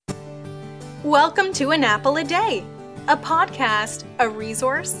Welcome to An Apple a Day, a podcast, a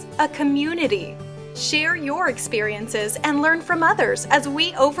resource, a community. Share your experiences and learn from others as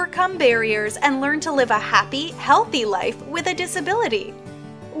we overcome barriers and learn to live a happy, healthy life with a disability.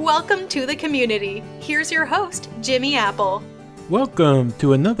 Welcome to the community. Here's your host, Jimmy Apple. Welcome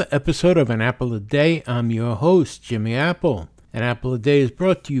to another episode of An Apple a Day. I'm your host, Jimmy Apple. An Apple a Day is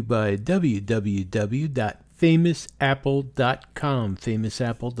brought to you by www.famousapple.com.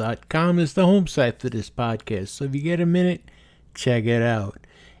 Famousapple.com is the home site for this podcast, so if you get a minute, check it out.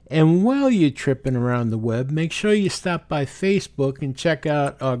 And while you're tripping around the web, make sure you stop by Facebook and check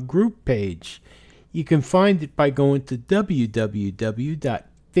out our group page. You can find it by going to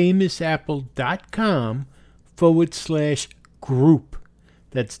www.famousapple.com/group.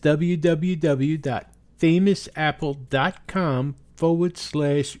 That's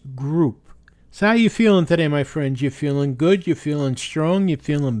www.famousapple.com/group. So how you feeling today, my friends? You feeling good? You feeling strong? You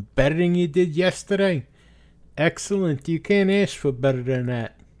feeling better than you did yesterday? Excellent. You can't ask for better than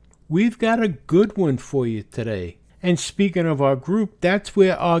that. We've got a good one for you today. And speaking of our group, that's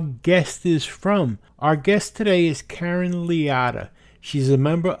where our guest is from. Our guest today is Karen Liotta. She's a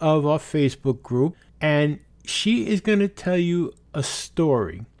member of our Facebook group, and she is going to tell you a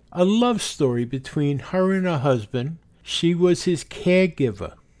story, a love story between her and her husband. She was his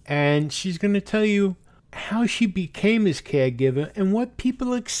caregiver, and she's going to tell you how she became his caregiver and what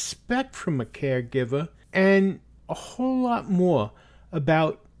people expect from a caregiver, and a whole lot more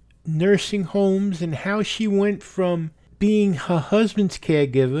about nursing homes and how she went from being her husband's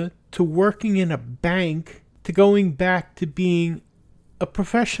caregiver to working in a bank to going back to being a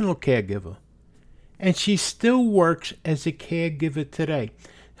professional caregiver. And she still works as a caregiver today.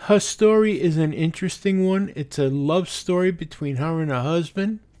 Her story is an interesting one. It's a love story between her and her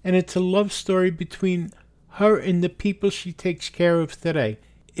husband, and it's a love story between her and the people she takes care of today.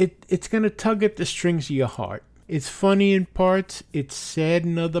 It's going to tug at the strings of your heart. It's funny in parts, it's sad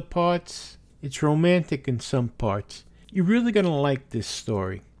in other parts, it's romantic in some parts. You're really going to like this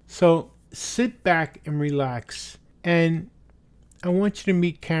story. So sit back and relax, and I want you to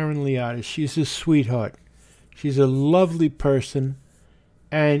meet Karen Liotta. She's a sweetheart. She's a lovely person,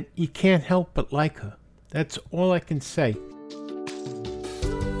 and you can't help but like her. That's all I can say.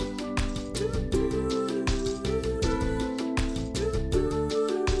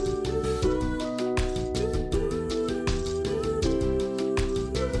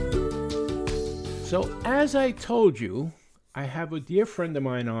 So as I told you, I have a dear friend of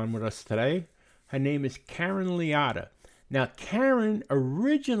mine on with us today. Her name is Karen Liotta. Now, Karen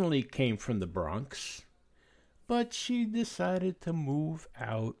originally came from the Bronx, but she decided to move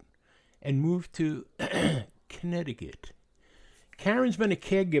out and move to Connecticut. Karen's been a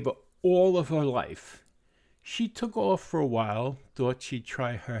caregiver all of her life. She took off for a while, thought she'd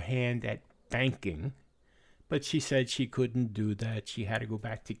try her hand at banking, but she said she couldn't do that. She had to go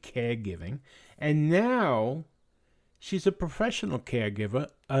back to caregiving. And now she's a professional caregiver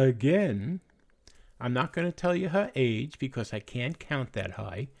again. I'm not going to tell you her age because I can't count that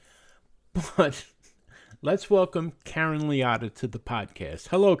high. But let's welcome Karen Liotta to the podcast.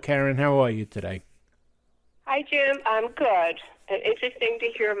 Hello, Karen. How are you today? Hi, Jim. I'm good. Interesting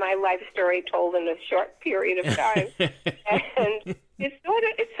to hear my life story told in a short period of time. And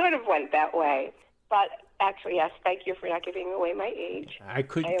it sort of went that way. But actually, yes, thank you for not giving away my age. I am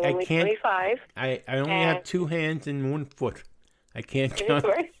only 25. I only have two hands and one foot. I can't count.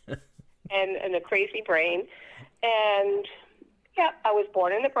 And a crazy brain. And, yeah, I was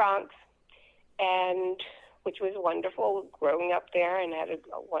born in the Bronx, and which was wonderful growing up there, and had a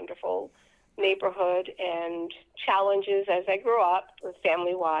wonderful neighborhood and challenges as I grew up,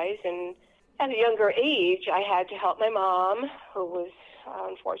 family-wise. And at a younger age, I had to help my mom, who was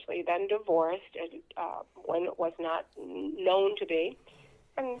unfortunately then divorced when it was not known to be,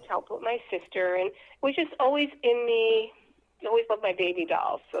 and help with my sister. And it was just always in me. I always loved my baby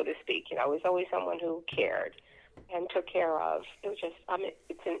dolls, so to speak. I was always someone who cared and took care of. It was just,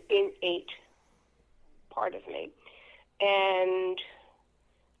 it's an innate part of me. And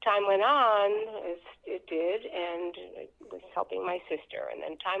time went on, as it did, and I was helping my sister. And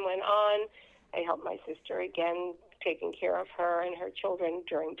then time went on, I helped my sister again, taking care of her and her children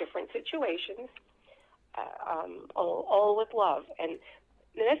during different situations, all with love. And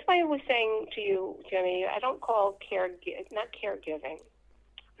that's why I was saying to you, Jimmy, I don't call not caregiving,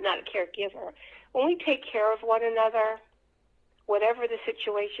 not a caregiver. When we take care of one another, whatever the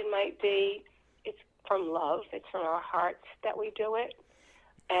situation might be, it's from love. It's from our hearts that we do it.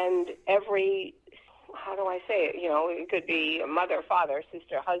 And every, how do I say it? It could be a mother, father,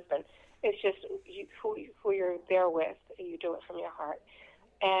 sister, husband. It's just who you're there with. You do it from your heart.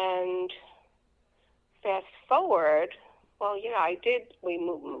 And fast forward, well, I did.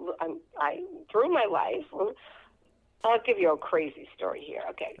 I through my life. I'll give you a crazy story here.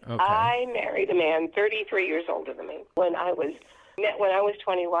 Okay. I married a man 33 years older than me when I was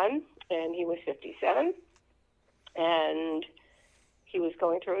 21, and he was 57, and he was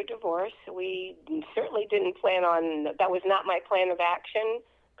going through a divorce. We certainly didn't plan on that. Was not my plan of action,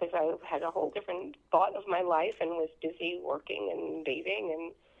 because I had a whole different thought of my life and was busy working and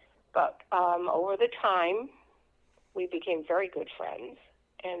dating. But over the time, we became very good friends,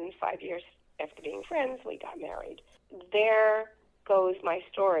 and 5 years after being friends, we got married. There goes my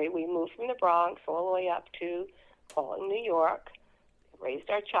story. We moved from the Bronx all the way up to Pauling, New York, raised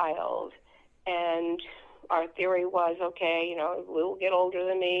our child, and our theory was, okay, Lou will get older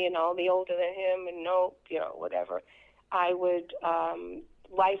than me, and I'll be older than him, and whatever. I would,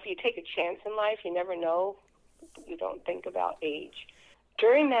 life, you take a chance in life, you never know. You don't think about age.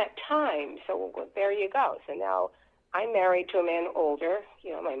 During that time, so there you go. So now I'm married to a man older.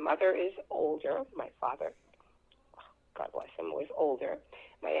 My mother is older. My father, God bless him, was older.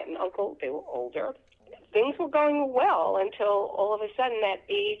 My aunt and uncle, they were older. Things were going well until all of a sudden that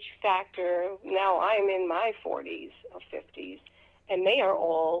age factor, now I'm in my 40s or 50s, and they are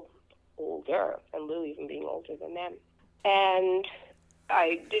all older, and Lou even being older than them. And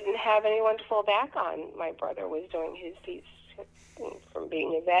I didn't have anyone to fall back on. My brother was doing his from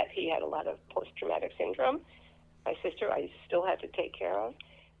being a vet, he had a lot of post-traumatic syndrome. My sister, I still had to take care of.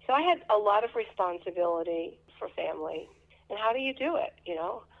 So I had a lot of responsibility for family. And how do you do it?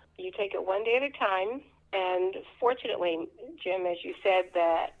 You take it one day at a time. And fortunately, Jim, as you said,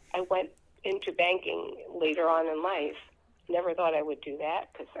 that I went into banking later on in life. Never thought I would do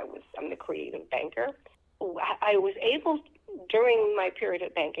that, because I'm the creative banker. I was able, during my period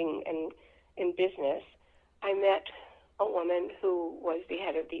of banking and in business, I met a woman who was the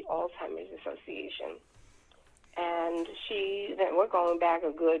head of the Alzheimer's Association. And then we're going back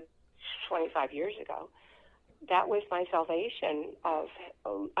a good 25 years ago. That was my salvation of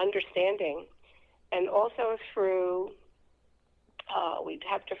understanding. And also through, we'd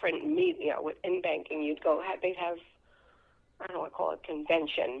have different in banking, they'd have, I don't know what to call it,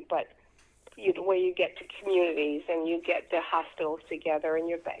 convention, but where you get to communities and you get the hospitals together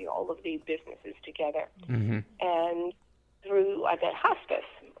and all of these businesses together. Mm-hmm. And I met hospice,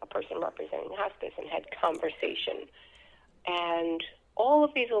 a person representing hospice, and had conversation. And all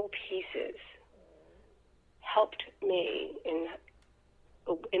of these little pieces helped me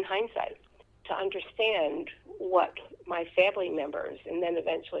in hindsight to understand what my family members and then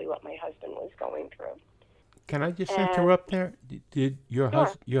eventually what my husband was going through. Can I just interrupt there? Did your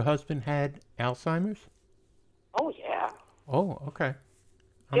husband had Alzheimer's? Oh, yeah. Oh, okay.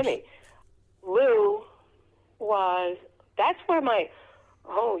 Jimmy, Lou was, that's where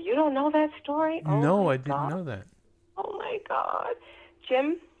you don't know that story? No, I didn't know that. Oh, my God.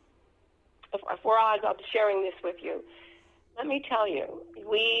 Jim, if we're on, I'm sharing this with you. Let me tell you,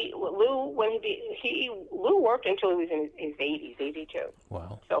 Lou worked until he was in his 80s, 82.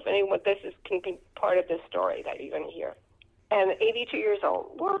 Wow. So if anyone, can be part of this story that you're going to hear. And 82 years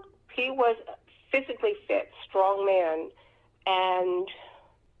old, he was physically fit, strong man, and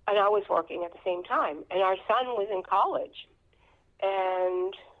I was working at the same time. And our son was in college.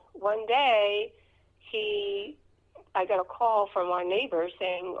 And one day, I got a call from our neighbor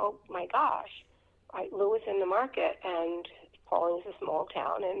saying, oh, my gosh, Lou was in the market, and Pauling is a small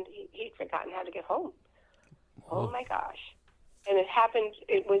town, and he'd forgotten how to get home. Whoa. Oh, my gosh. And it happened,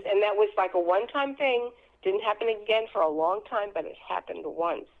 and that was like a one-time thing. Didn't happen again for a long time, but it happened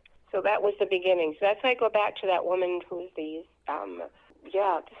once. So that was the beginning. So that's why I go back to that woman who's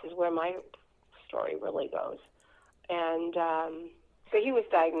this is where my story really goes. And so he was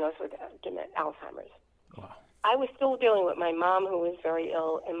diagnosed with Alzheimer's. Wow. I was still dealing with my mom, who was very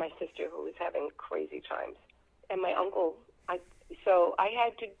ill, and my sister, who was having crazy times, and my uncle. So I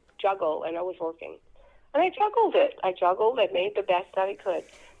had to juggle, and I was working. And I juggled it. I made the best that I could.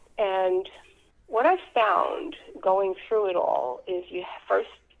 And what I found going through it all is you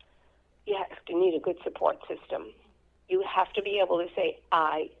have to need a good support system. You have to be able to say,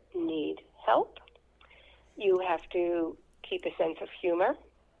 I need help. You have to keep a sense of humor,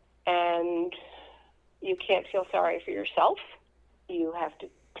 and you can't feel sorry for yourself. You have to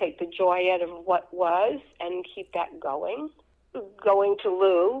take the joy out of what was and keep that going. Going to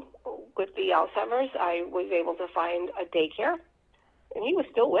Lou with the Alzheimer's, I was able to find a daycare, and he was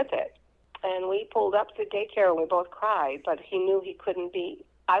still with it. And we pulled up to daycare, and we both cried, but he knew he couldn't be,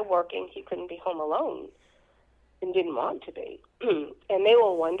 he couldn't be home alone and didn't want to be. And they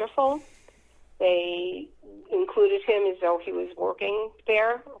were wonderful. They included him as though he was working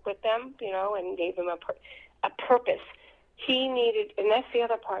there with them, and gave him a purpose. He needed, and that's the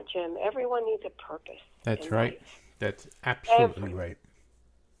other part, Jim. Everyone needs a purpose. That's right. Life. That's absolutely right.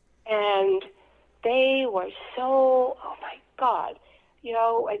 And they were so, oh my God,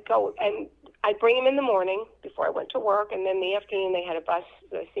 I'd go and I'd bring him in the morning before I went to work, and then in the afternoon they had a bus,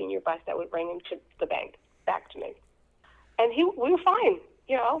 the senior bus that would bring him to the bank, back to me. And we were fine.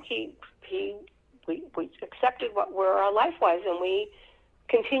 We accepted where our life was, and we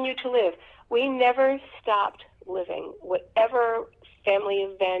continued to live. We never stopped living. Whatever family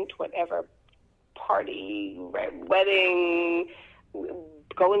event, whatever party, wedding,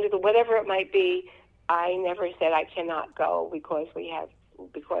 going to whatever it might be, I never said I cannot go because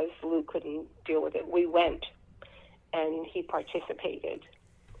Lou couldn't deal with it. We went, and he participated.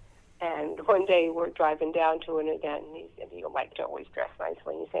 And one day we're driving down to an event, and he said, "You like to always dress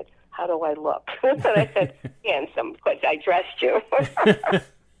nicely." And he said, "How do I look?" And I said, "Handsome, because I dressed you."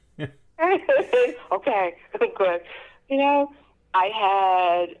 Okay, good.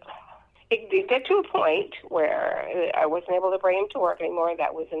 It did get to a point where I wasn't able to bring him to work anymore.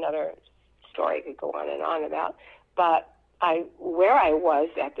 That was another story I could go on and on about. But where I was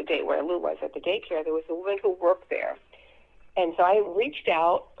at the day, where Lou was at the daycare, there was a woman who worked there. And so I reaching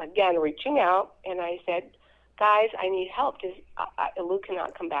out, and I said, "Guys, I need help. Lou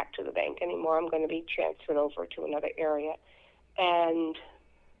cannot come back to the bank anymore. I'm going to be transferred over to another area. And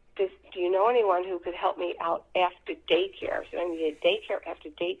do you know anyone who could help me out after daycare?" So I needed daycare after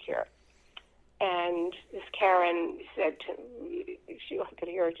daycare. And this Karen said to me, I could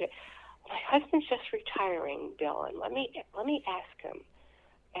hear her say, "My husband's just retiring, Bill, and let me ask him."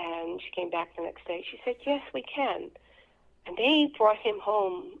 And she came back the next day. She said, "Yes, we can." And they brought him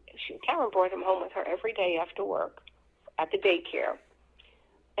home. Karen brought him home with her every day after work at the daycare.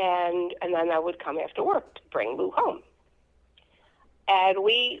 And then I would come after work to bring Lou home. And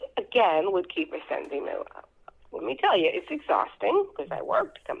we, again, would keep sending Lou out. Let me tell you, it's exhausting because I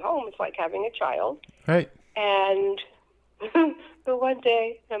work to come home. It's like having a child. Right. And the one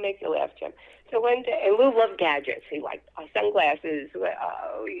day, I'll make you laugh, Jim. So one day, and Lou loved gadgets. He liked sunglasses,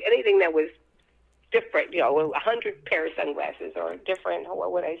 anything that was different, 100 pair of sunglasses or different,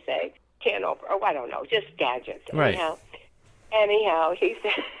 what would I say, can opener, or I don't know, just gadgets. Right. Anyhow, he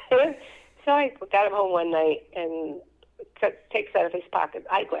said, so I got him home one night and takes out of his pocket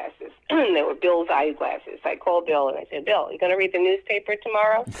eyeglasses. They were Bill's eyeglasses. I called Bill and I said, "Bill, you going to read the newspaper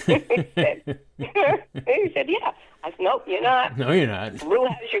tomorrow?" He said, "Yeah." I said, "Nope, you're not." "No, you're not." "Lou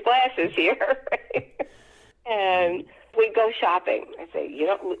has your glasses here." And we go shopping. I say, "You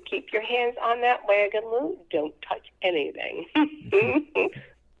don't keep your hands on that wagon, Lou. Don't touch anything."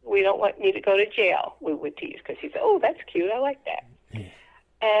 "We don't want you to go to jail," we would tease, because he said, "Oh, that's cute. I like that."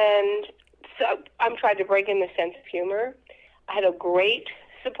 And so I'm trying to bring in the sense of humor. I had a great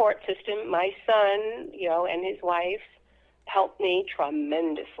support system. My son, and his wife helped me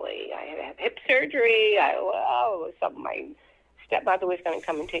tremendously. I had hip surgery. My stepmother was going to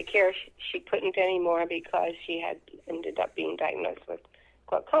come and take care. She couldn't anymore because she had ended up being diagnosed with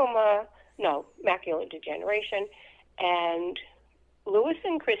macular degeneration. And Louis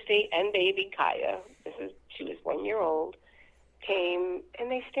and Christy and baby Kaya, she was 1 year old, came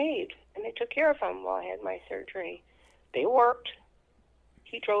and they stayed and they took care of him while I had my surgery. They worked.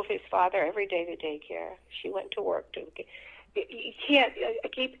 He drove his father every day to daycare. She went to work too. You can't, I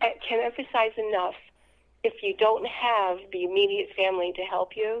can emphasize enough, if you don't have the immediate family to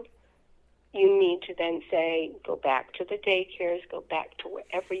help you, you need to then say, go back to the daycares, go back to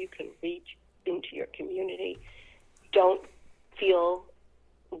wherever you can reach into your community. Don't feel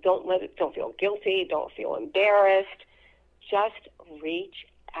guilty, don't feel embarrassed. Just reach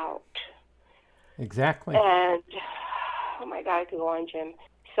out. Exactly. And, oh my God, I could go on, Jim.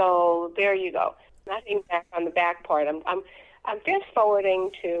 So there you go. Nothing back on the back part. I'm fast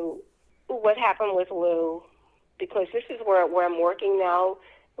forwarding to what happened with Lou, because this is where I'm working now.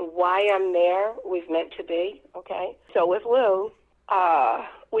 Why I'm there was meant to be, okay? So with Lou,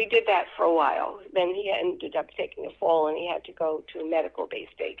 we did that for a while. Then he ended up taking a fall, and he had to go to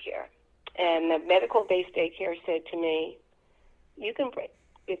medical-based daycare. And the medical-based daycare said to me,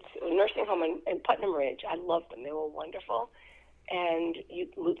 it's a nursing home in Putnam Ridge. I loved them. They were wonderful. And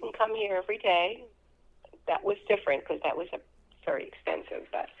Lou can come here every day. That was different because that was very expensive.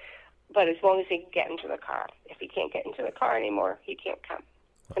 But as long as he can get into the car. If he can't get into the car anymore, he can't come.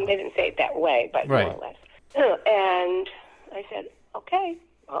 And they didn't say it that way, but right. More or less. And I said, okay.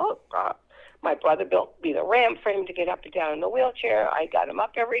 Oh, God. My brother built me the ramp for him to get up and down in the wheelchair. I got him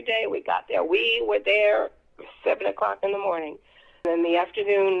up every day. We got there. We were there 7 o'clock in the morning. In the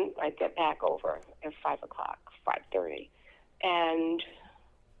afternoon, I'd get back over at 5 o'clock, 5:30. And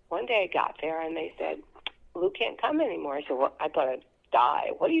one day I got there, and they said, Lou can't come anymore. I said, well, I thought I'd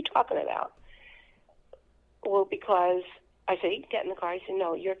die. What are you talking about? Well, because I said, you can get in the car. He said,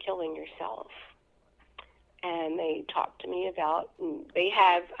 no, you're killing yourself. And they talked to me about, they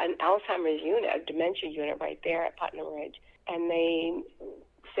have an Alzheimer's unit, a dementia unit right there at Putnam Ridge. And they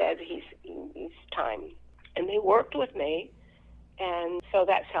said, he's time. And they worked with me. And so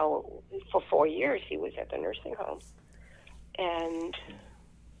that's how, for 4 years, he was at the nursing home.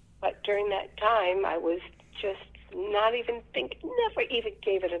 But during that time, I was just not even thinking, never even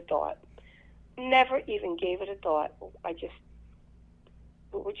gave it a thought. Never even gave it a thought.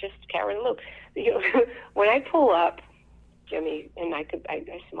 We're just Karen and Luke. You know, when I pull up, Jimmy, and I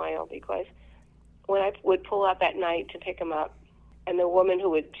smile because when I would pull up at night to pick him up, and the woman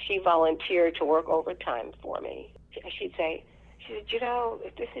she volunteered to work overtime for me, she said, you know,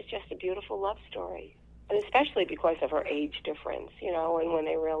 this is just a beautiful love story. And especially because of her age difference, you know, and when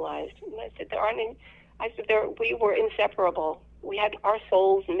they realized, I said, we were inseparable. We had our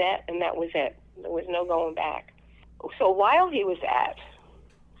souls met, and that was it. There was no going back. So while he was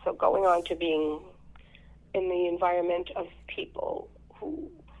going on to being in the environment of people who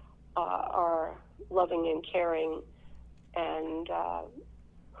are loving and caring and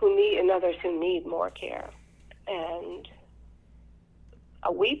others who need more care. And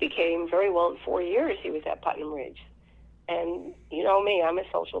we became very well, 4 years he was at Putnam Ridge. And you know me, I'm a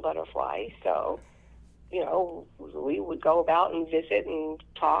social butterfly, so, you know, we would go about and visit and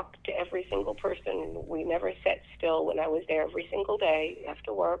talk to every single person. We never sat still when I was there every single day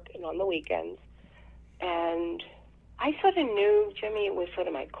after work and on the weekends. And I sort of knew, Jimmy, it was sort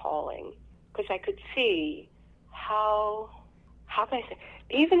of my calling, because I could see how can I say,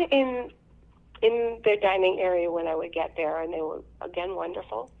 even in their dining area when I would get there, and they were, again,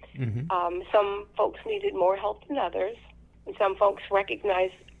 wonderful. Mm-hmm. Some folks needed more help than others, and some folks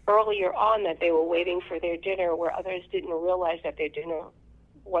recognized earlier on that they were waiting for their dinner, where others didn't realize that their dinner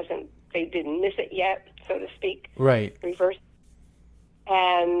they didn't miss it yet, so to speak. Right. Reverse.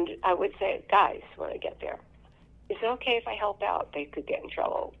 And I would say, guys, when I get there, is it okay if I help out? They could get in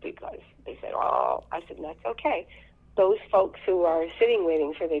trouble because they said, oh, I said, that's okay. Those folks who are sitting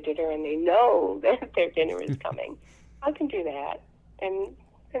waiting for their dinner and they know that their dinner is coming, I can do that, and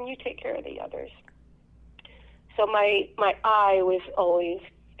you take care of the others. So my eye was always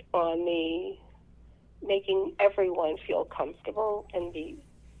on making everyone feel comfortable and be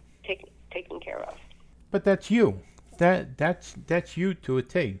taken care of. But that's you. That's you to a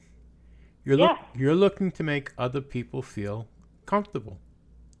T. You're looking to make other people feel comfortable.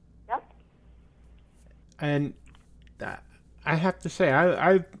 Yep. And I have to say,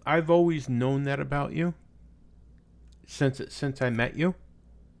 I've always known that about you. Since I met you.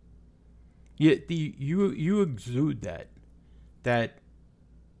 You exude that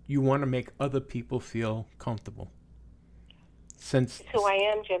you want to make other people feel comfortable. It's who I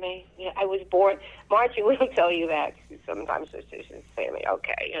am, Jimmy. Yeah, I was born. Margie will tell you that. Sometimes she'll say to me,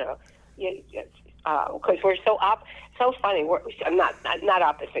 "Okay, you know, because we're so funny. We're not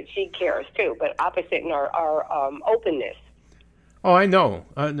opposite. She cares too, but opposite in our openness." Oh, I know.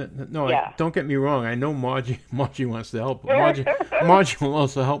 No, yeah. Don't get me wrong. I know Margie wants to help. Margie will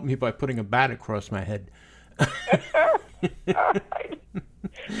also help me by putting a bat across my head.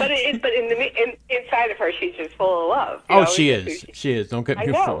 But inside of her, she's just full of love. Oh, she is. She is. Don't get me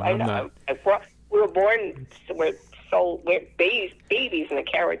wrong. I know. We were born. We're babies in the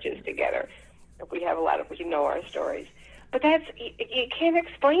carriages together. We have a lot of, our stories. But you can't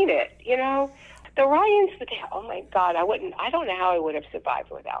explain it, you know. The Ryans, oh my God, I don't know how I would have survived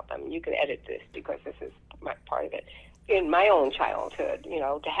without them. You can edit this because this is part of it. In my own childhood,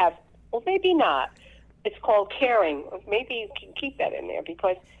 to have, well, maybe not. It's called caring. Maybe you can keep that in there,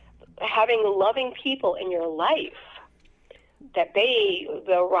 because having loving people in your life, that the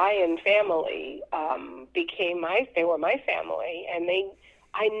Ryan family they were my family, and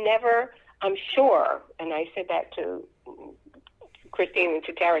I'm sure, and I said that to Christine and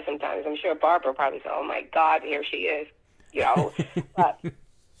to Tara sometimes, I'm sure Barbara probably said, oh my God, here she is, but,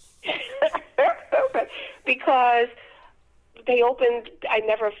 because they I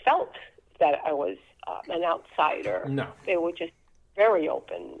never felt that I was an outsider. No. They were just very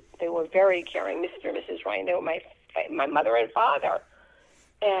open. They were very caring. Mr. and Mrs. Ryan, they were my mother and father,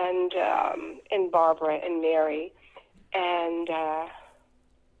 and Barbara and Mary, and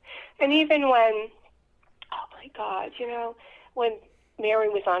even when, oh my God, when Mary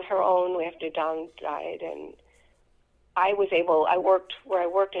was on her own after Don died, and I worked where I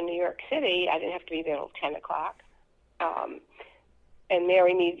worked in New York City. I didn't have to be there till 10 o'clock. and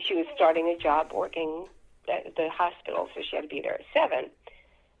she was starting a job working at the hospital, so she had to be there at 7.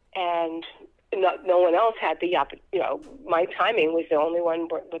 And no one else had my timing was the only one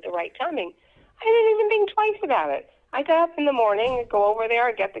with the right timing. I didn't even think twice about it. I got up in the morning, go over there,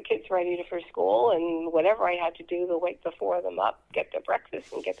 and get the kids ready for school, and whatever I had to do to wake the 4 of them up, get their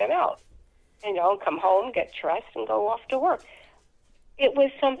breakfast, and get them out. Come home, get dressed, and go off to work. It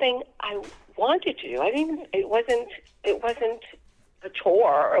was something I wanted to do. It wasn't a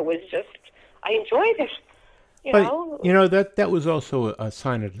chore. It was just, I enjoyed it. That was also a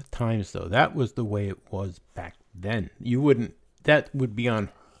sign of the times, though. That was the way it was back then. That would be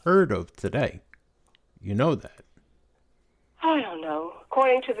unheard of today. You know that. I don't know.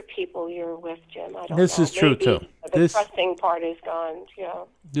 According to the people you're with, Jim, I don't know. This is true, too. The trusting part is gone,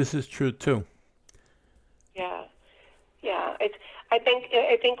 This is true, too. Yeah. Yeah. I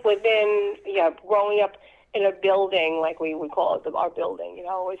think within, growing up in a building, like we would call it, our building,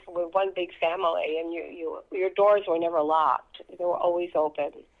 it's with one big family, and your doors were never locked. They were always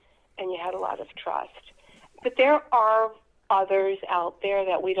open, and you had a lot of trust. But there are others out there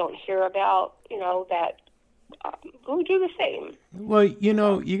that we don't hear about, that who do the same. Well, you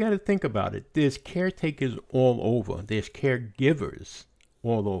got to think about it. There's caretakers all over. There's caregivers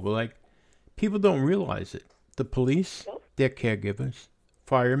all over. Like, people don't realize it. The police, they're caregivers.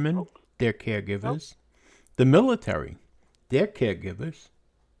 Firemen, they're caregivers. The military, they're caregivers.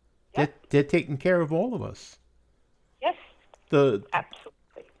 Yep. They're taking care of all of us. Yes.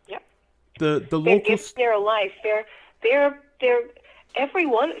 Absolutely. Yep. The they're local. Giving their life. They're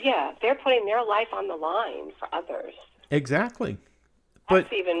everyone. Yeah, they're putting their life on the line for others. Exactly.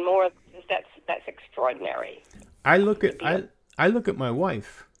 That's even more. That's extraordinary. I look at my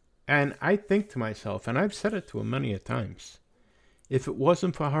wife, and I think to myself, and I've said it to her many a times, if it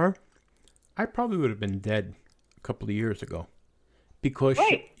wasn't for her, I probably would have been dead a couple of years ago, because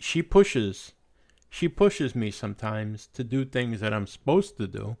she pushes me sometimes to do things that I'm supposed to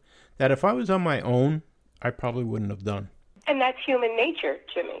do that if I was on my own, I probably wouldn't have done. And that's human nature,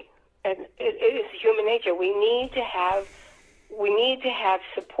 Jimmy. And it is human nature. We need to have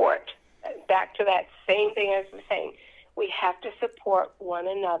support. Back to that same thing I was saying. We have to support one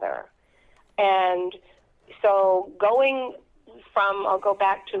another. And so I'll go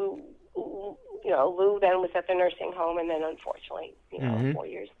back to, Lou then was at the nursing home, and then unfortunately, 4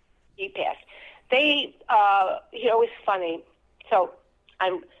 years, he passed. It was funny. So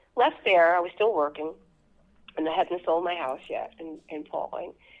I left there. I was still working, and I hadn't sold my house yet in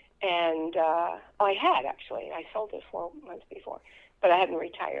Pauling. And I had, actually. I sold it 4 months before, but I hadn't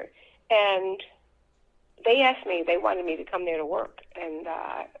retired. And they asked me, they wanted me to come there to work. And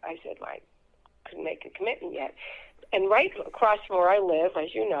I said, I couldn't make a commitment yet. And right across from where I live,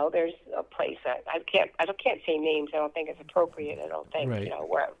 as you know, there's a place that I can't say names. I don't think it's appropriate. I don't think, right.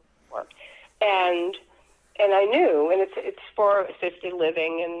 Where I work. And I knew, and it's for assisted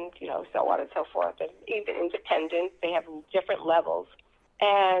living and, so on and so forth. And even independent, they have different levels.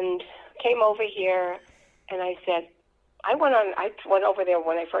 And came over here, and I said, I went over there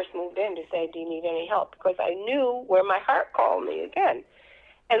when I first moved in to say, do you need any help? Because I knew where my heart called me again.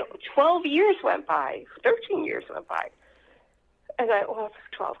 And 12 years went by, 13 years went by. And 12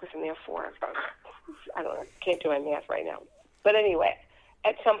 because I'm there 4. I don't know, can't do any math right now. But anyway,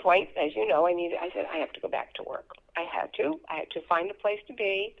 at some point, as you know, I said, I have to go back to work. I had to find a place to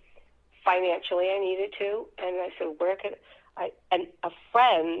be. Financially, I needed to. And I said, where could and a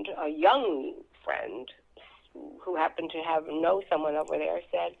friend, a young friend, who happened to know someone over there,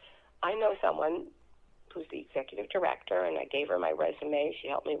 said, I know someone who's the executive director, and I gave her my resume. She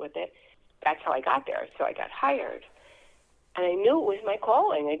helped me with it. That's how I got there. So I got hired. And I knew it was my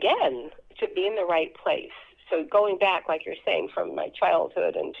calling, again, to be in the right place. So going back, like you're saying, from my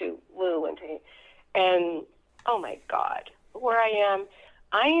childhood and to Lou and oh my God, where I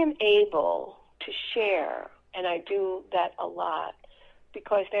am able to share, and I do that a lot,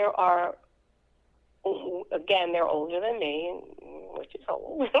 because there are, again, they're older than me, which is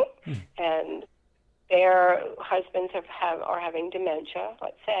old, and their husbands are having dementia,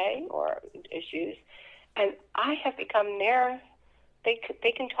 let's say, or issues, and I have become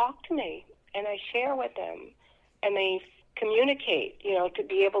they can talk to me, and I share with them, and they communicate, to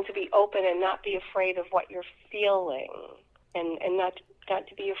be able to be open and not be afraid of what you're feeling, and not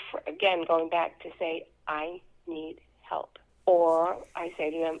to be afraid, again, going back to say, I need help. Or I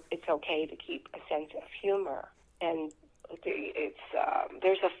say to them, it's okay to keep a sense of humor. And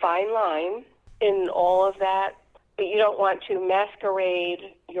there's a fine line in all of that, but you don't want to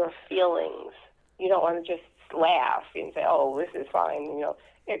masquerade your feelings. You don't want to just laugh and say, oh, this is fine.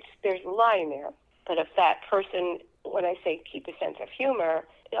 There's a line there. But if that person when I say keep a sense of humor,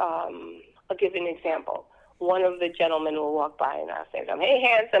 I'll give you an example. One of the gentlemen will walk by and I'll say to him, "Hey,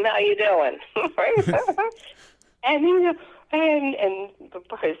 handsome, how you doing?" and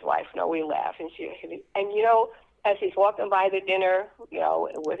his wife, we laugh, and as he's walking by the dinner,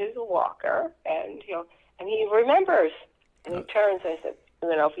 with his walker, and he remembers, and he turns and says,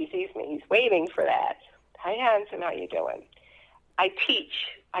 if he sees me, he's waiting for that. "Hi, handsome, how you doing?" I teach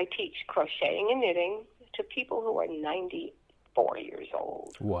crocheting and knitting to people who are 94 years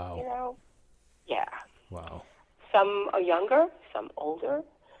old. Wow. Yeah. Wow. Some are younger, some older,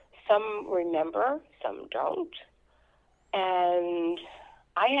 some remember, some don't. And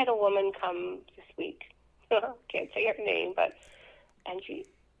I had a woman come this week. Can't say her name, and she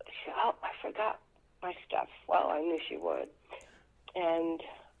said, "Oh, I forgot my stuff." Well, I knew she would. And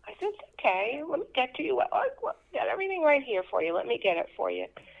I said, "Okay, let me get to you. Well, got everything right here for you. Let me get it for you."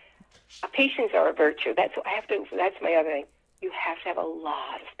 Patience are a virtue. That's my other thing. You have to have a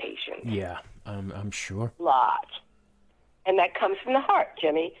lot of patience. Yeah, I'm sure. Lot. And that comes from the heart,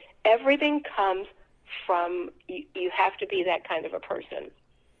 Jimmy. Everything comes from, you have to be that kind of a person.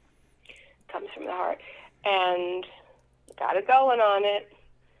 It comes from the heart. And got it going on it.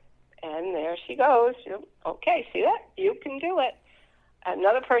 And there she goes. Okay, see that? You can do it.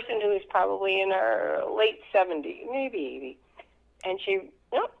 Another person who is probably in her late 70s, maybe 80. And she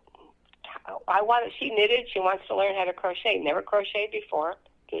knitted. She wants to learn how to crochet. Never crocheted before.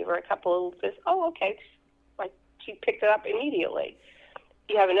 Gave her a couple of this. Oh, okay. Like, she picked it up immediately.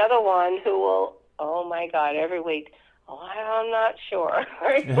 You have another one who will, oh my God, every week, I'm not sure.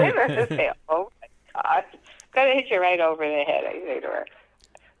 Say, oh my God, gonna hit you right over the head, I say to her.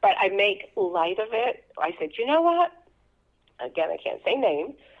 But I make light of it. I said, you know what? Again, I can't say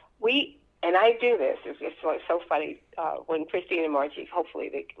names. And I do this. It's so funny. When Christine and Margie, hopefully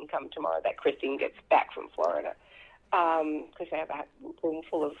they can come tomorrow, that Christine gets back from Florida, because I have a room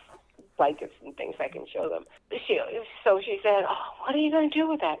full of blankets and things I can show them. So she said, "Oh, what are you going to do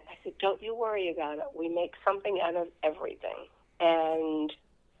with that?" I said, "Don't you worry about it. We make something out of everything." And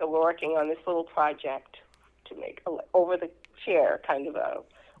so we're working on this little project to make over the chair, kind of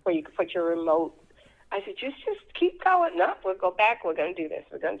where you can put your remote. I said, just keep going. No, we'll go back. We're going to do this.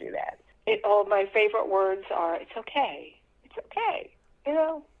 We're going to do that. My favorite words are, "It's okay. It's okay."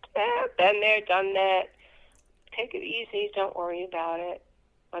 Been there, done that. Take it easy. Don't worry about it.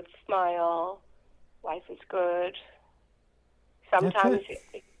 Let's smile. Life is good. Sometimes,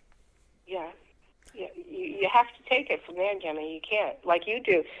 you have to take it from there, Jimmy. You can't, like you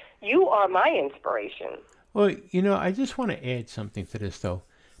do. You are my inspiration. Well, I just want to add something to this, though,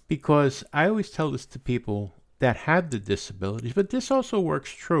 because I always tell this to people that have the disabilities, but this also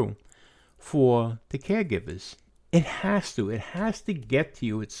works true for the caregivers. It has to get to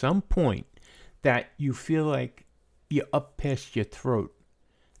you at some point that you feel like you're up past your throat,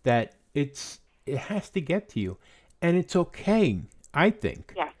 that it has to get to you. And it's okay, I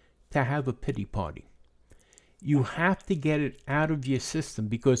think, to have a pity party. You have to get it out of your system,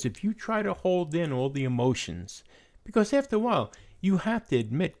 because if you try to hold in all the emotions, because after a while, you have to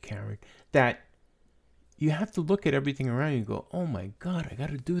admit, Karen, that you have to look at everything around you and go, oh my God, I got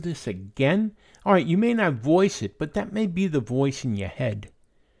to do this again? All right, you may not voice it, but that may be the voice in your head.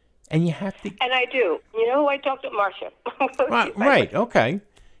 And you have to... And I do. I talked to Marcia. Right, okay.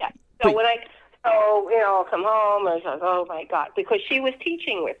 Yeah. So when I'll come home and I was, oh my God, because she was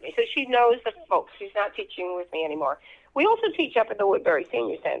teaching with me. So she knows the folks. She's not teaching with me anymore. We also teach up at the Woodbury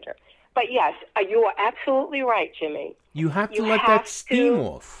Senior Center. But yes, you are absolutely right, Jimmy. You have to let that steam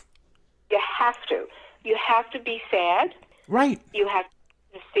off. You have to. You have to be sad. Right. You have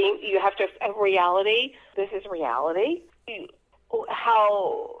to see. You have to have reality. This is reality.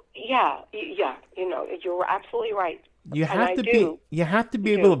 You're absolutely right. You have to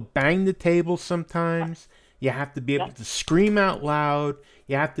be able to bang the table sometimes. You have to be able to scream out loud.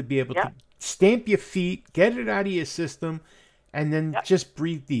 You have to be able to stamp your feet, get it out of your system, and then just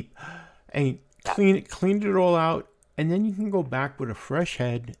breathe deep and clean it all out, and then you can go back with a fresh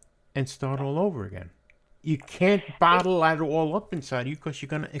head and start all over again. You can't bottle that all up inside you, because you're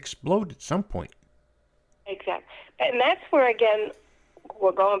going to explode at some point. Exactly. And that's where, again,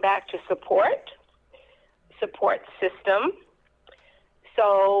 we're going back to support system.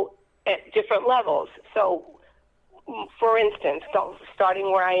 So at different levels. So, for instance,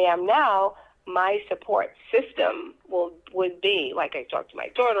 starting where I am now, my support system would be, like I talk to my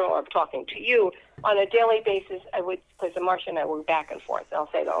daughter or I'm talking to you, on a daily basis. I would, because Marcia and I were back and forth. I'll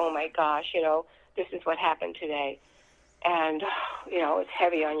say, oh my gosh, this is what happened today. And, it's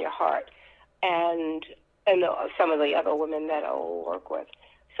heavy on your heart. And some of the other women that I'll work with.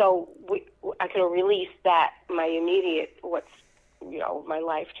 So I can release that, my immediate, my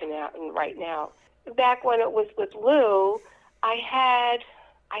life to now and right now. Back when it was with Lou, I had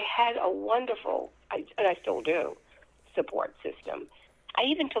a wonderful, and I still do, support system. I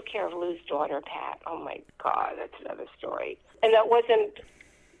even took care of Lou's daughter, Pat. Oh my God, that's another story. And that wasn't,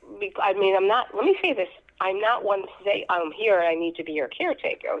 let me say this, I'm not one to say, I'm here and I need to be your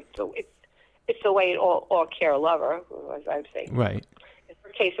caretaker. So it's the way all care lover, as I'm saying. Right. In her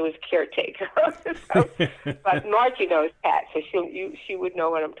case, it was caretaker. But Margie knows Pat, so she would know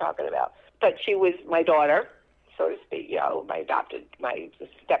what I'm talking about. But she was my daughter, so to speak, my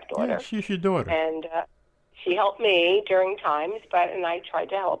stepdaughter. Yeah, she's your daughter. And she helped me during times, and I tried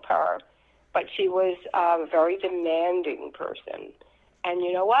to help her. But she was a very demanding person. And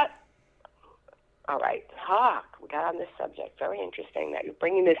you know what? All right. We got on this subject. Very interesting that you're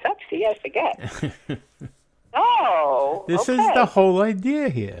bringing this up. See, I forget. This is the whole idea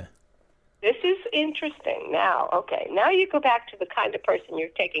here. This is interesting. Now you go back to the kind of person you're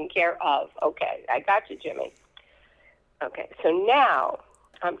taking care of. Okay, I got you, Jimmy. Okay, so now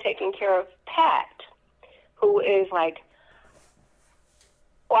I'm taking care of Pat, who is like,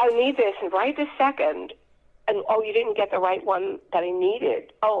 I need this right this second. And, you didn't get the right one that I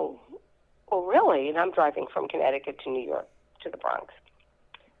needed. Oh, really? And I'm driving from Connecticut to New York, to the Bronx.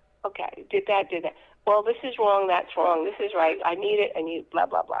 Okay, did that. Well, this is wrong, that's wrong, this is right, I need it, and you blah,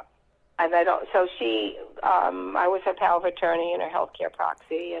 blah, blah. And I was her power of attorney and her healthcare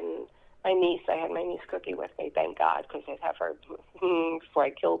proxy, and I had my niece Cookie with me, thank God, because I'd have her before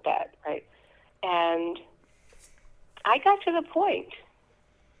I killed Pat, right? And I got to the point,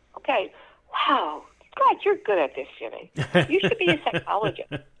 okay, wow, God, you're good at this, Jimmy. You should be a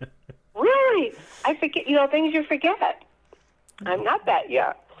psychologist. Really? I forget, things you forget. I'm not that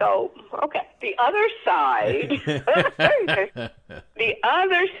young. So, okay. The other side.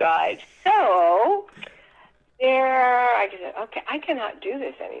 So, I said, okay, I cannot do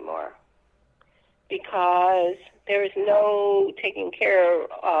this anymore because there is no taking care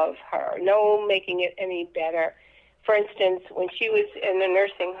of her, no making it any better. For instance, when she was in the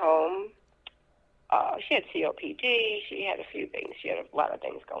nursing home, she had COPD, she had a few things, she had a lot of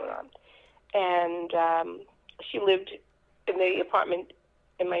things going on. And she lived in the apartment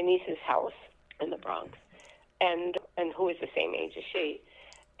in my niece's house in the Bronx, and who is the same age as she.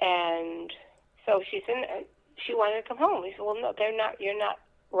 And so she wanted to come home. We said, well, no, you're not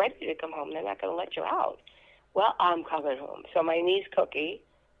ready to come home. They're not going to let you out. Well, I'm coming home. So my niece Cookie,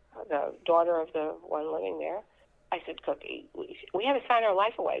 the daughter of the one living there, I said, Cookie, we have to sign our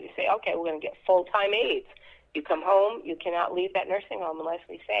life away to say, okay, we're going to get full-time aides. You come home, you cannot leave that nursing home unless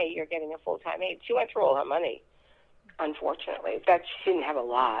we say you're getting a full-time aide. She went through all her money, unfortunately. She didn't have a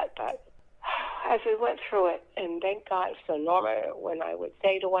lot, but as we went through it, and thank God, so Norma, when I would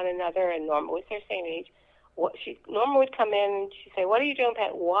say to one another, and Norma was her same age, Norma would come in and she'd say, what are you doing,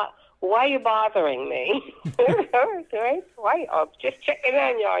 Pat? Why are you bothering me? Right? Why? Oh, just checking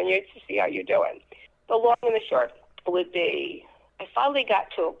on you to see how you're doing. The long and the short would be, I finally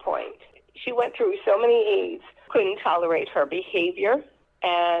got to a point. She went through so many aides, couldn't tolerate her behavior,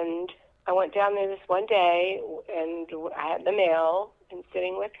 and I went down there this one day, and I had the mail, and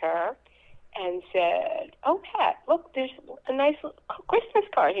sitting with her, and said, oh, Pat, look, there's a nice Christmas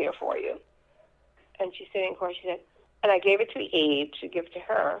card here for you. And she's sitting there, she said, and I gave it to the aide to give to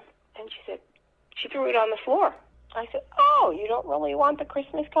her, and she threw it on the floor. I said, oh, you don't really want the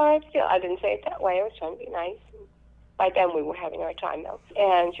Christmas card? Yeah, I didn't say it that way. I was trying to be nice. By then, we were having our time, though.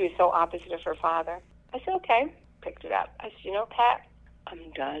 And she was so opposite of her father. I said, okay. Picked it up. I said, Pat,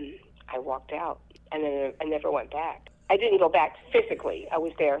 I'm done. I walked out. And then I never went back. I didn't go back physically. I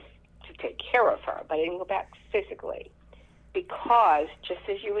was there to take care of her, but I didn't go back physically. Because, just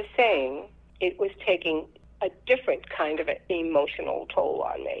as you were saying, it was taking a different kind of an emotional toll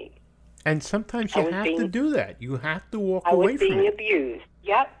on me. And sometimes you have to do that. You have to walk away from it. I was being abused.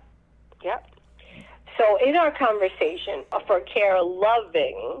 Yep. So in our conversation for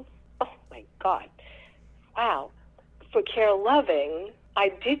Caregiving, oh my God, wow, for Caregiving, I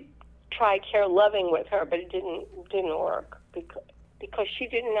did try Caregiving with her, but it didn't work because she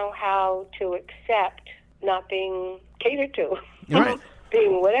didn't know how to accept not being catered to, right.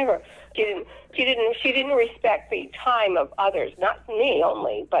 Being whatever. She didn't respect the time of others, not me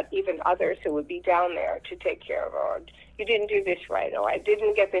only, but even others who would be down there to take care of her. Or, you didn't do this right, or I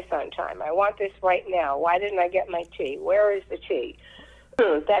didn't get this on time. I want this right now. Why didn't I get my tea? Where is the tea?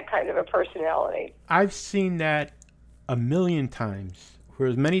 That kind of a personality. I've seen that a million times. For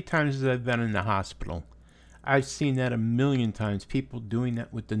as many times as I've been in the hospital, I've seen that a million times. People doing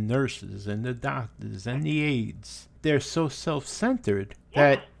that with the nurses and the doctors and the aides. They're so self-centered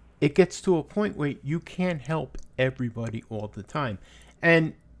that it gets to a point where you can't help everybody all the time.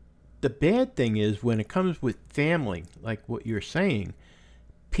 And the bad thing is when it comes with family, like what you're saying,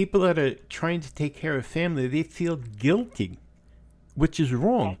 people that are trying to take care of family, they feel guilty, which is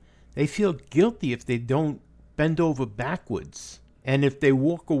wrong. They feel guilty if they don't bend over backwards. And if they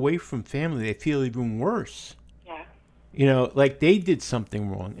walk away from family, they feel even worse. Yeah. You know, like they did something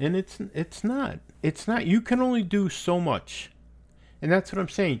wrong. And it's not. It's not. You can only do so much. And that's what I'm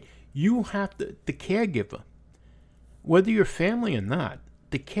saying. You have to, the caregiver, whether you're family or not,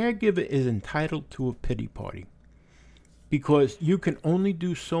 the caregiver is entitled to a pity party. Because you can only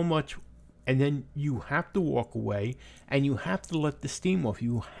do so much, and then you have to walk away, and you have to let the steam off.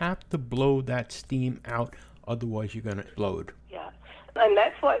 You have to blow that steam out, otherwise you're going to explode. Yeah, and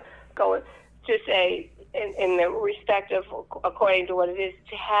that's what going to say in the respect of, according to what it is,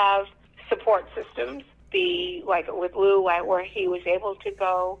 to have support systems. Be like with Lou, where he was able to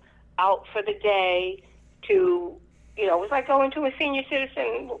go out for the day to, you know, it was like going to a senior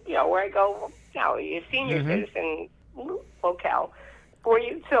citizen, you know, where I go now, a senior citizen locale.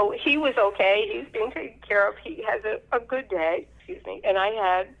 So he was okay. He's being taken care of. He has a good day. Excuse me. And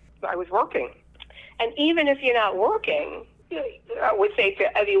I was working. And even if you're not working, I would say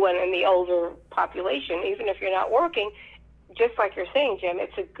to everyone in the older population, even if you're not working, just like you're saying, Jim,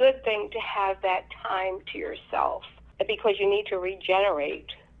 it's a good thing to have that time to yourself because you need to regenerate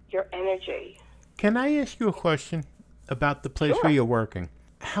your energy. Can I ask you a question about the place where you're working?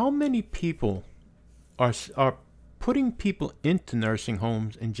 How many people are putting people into nursing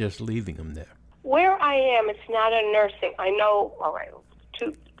homes and just leaving them there? Where I am, it's not a nursing. I know, all right,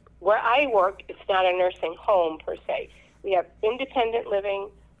 where I work, it's not a nursing home per se. We have independent living,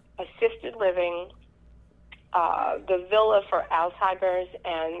 assisted living, the villa for Alzheimer's,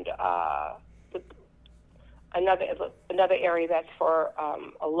 and another area that's for a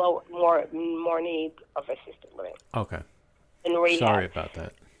more need of assisted living. Okay. And rehab. Sorry about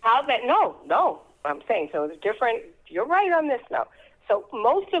that. No. I'm saying so. It's different. You're right on this now. So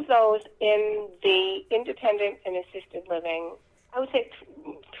most of those in the independent and assisted living, I would say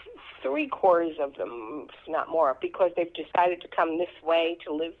 3/4 of them, if not more, because they've decided to come this way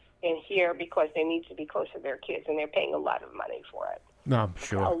to live in here because they need to be close to their kids, and they're paying a lot of money for it. No, I'm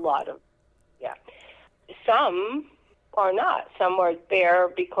sure. A lot of, yeah. Some are not. Some are there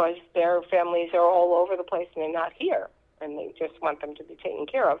because their families are all over the place and they're not here, and they just want them to be taken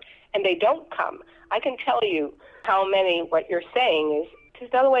care of, and they don't come. I can tell you how many, what you're saying is,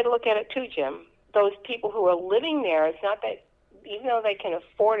 there's another way to look at it too, Jim. Those people who are living there, it's not that, even though they can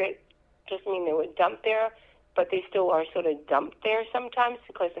afford it, doesn't mean they were dumped there, but they still are sort of dumped there sometimes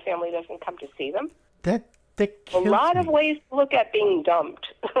because the family doesn't come to see them. That kills a lot me. of ways to look at being dumped.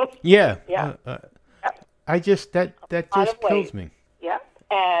 Yeah. Yeah. I just that just kills me. Yeah,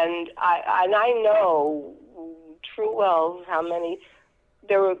 and I know true well how many.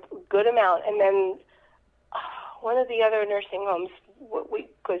 There were a good amount, and then one of the other nursing homes,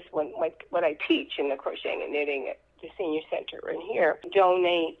 because what I teach in the crocheting and knitting at the senior center in here,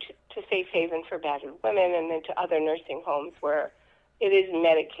 donate to Safe Haven for battered women, and then to other nursing homes where it is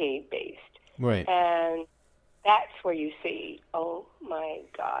Medicaid based. Right. And that's where you see, oh my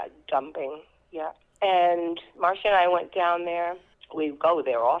God, dumping. Yeah. And Marcia and I went down there. We go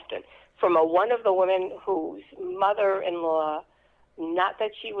there often. From one of the women whose mother-in-law, not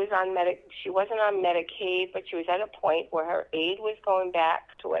that she was she wasn't on Medicaid, but she was at a point where her aid was going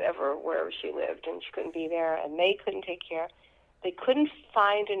back to wherever she lived, and she couldn't be there, and they couldn't take care. They couldn't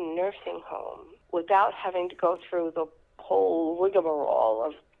find a nursing home without having to go through the whole rigmarole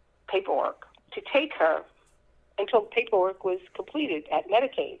of paperwork to take her until paperwork was completed at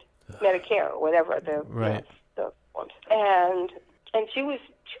Medicaid, Medicare, whatever the forms. And she was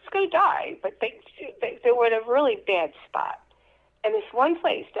going to die, but they were in a really bad spot. And this one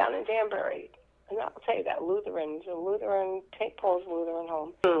place down in Danbury, and I'll tell you that St. Paul's Lutheran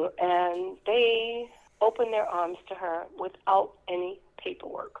home, and they opened their arms to her without any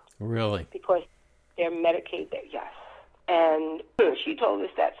paperwork. Really? Because they're Medicaid there, yes. And she told us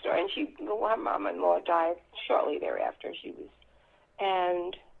that story, and her mom-in-law died shortly thereafter.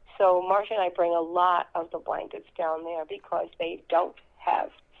 And so Marcia and I bring a lot of the blankets down there because they don't have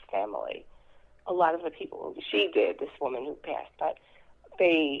family. A lot of the people, she did, this woman who passed, but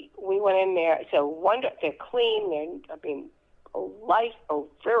we went in there. They're clean. A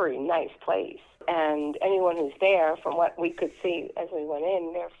very nice place. And anyone who's there, from what we could see as we went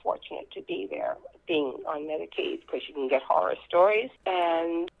in, they're fortunate to be there, being on Medicaid, because you can get horror stories.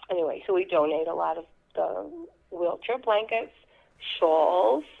 And anyway, so we donate a lot of the wheelchair blankets,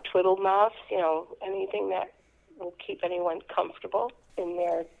 shawls, twiddle muffs, anything that will keep anyone comfortable in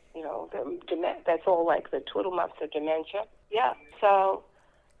their that's all like the twiddle muffs of dementia. Yeah. So,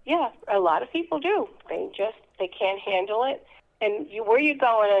 yeah, a lot of people do. They can't handle it. And where you're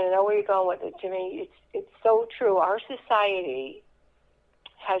going, and I know where you're going with it, Jimmy, it's so true. Our society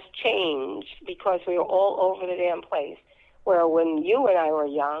has changed because we are all over the damn place. Where when you and I were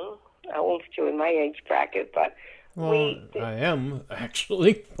young, I won't put you in my age bracket, but well, I am,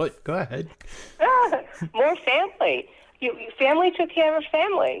 actually, but go ahead. More family. Family took care of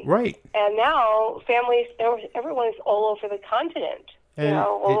family. Right. And now families, everyone is all over the continent. And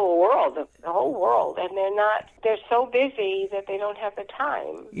all over the whole world. And they're so busy that they don't have the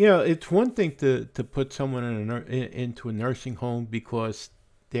time. It's one thing to put someone into a nursing home because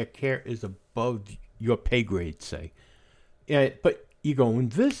their care is above your pay grade, say. Yeah, but you go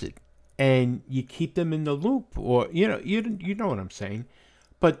and visit, and you keep them in the loop, or you know what I'm saying.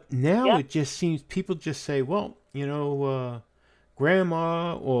 But now It just seems people just say, well,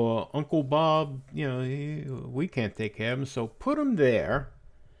 Grandma or Uncle Bob, we can't take care of him, so put him there.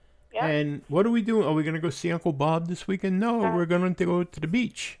 Yeah. And what are we doing? Are we going to go see Uncle Bob this weekend? No, we're going to go to the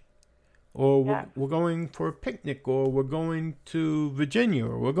beach. Or we're going for a picnic, or we're going to Virginia,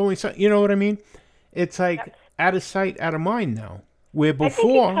 or we're going, you know what I mean? It's like out of sight, out of mind now. Where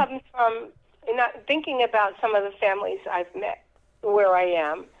before... I think it comes from not thinking about some of the families I've met where I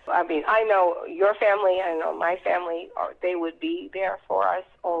am. I mean, I know your family, I know my family, they would be there for us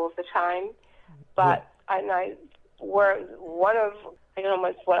all of the time. But we're one of, I don't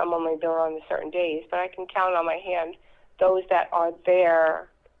know what I'm only there on certain days, but I can count on my hand those that are there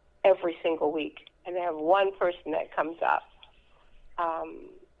every single week. And they have one person that comes up.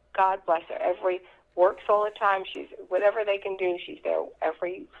 God bless her. Works all the time. She's whatever they can do. She's there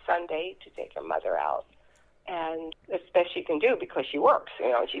every Sunday to take her mother out, and it's the best she can do because she works.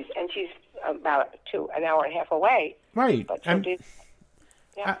 She's about an hour and a half away. Right. But I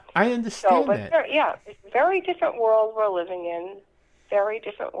understand that. It's a very different world we're living in. Very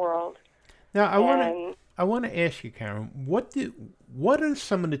different world. Now I want to ask you, Karen, what are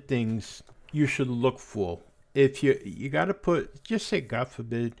some of the things you should look for if you got to put, just say God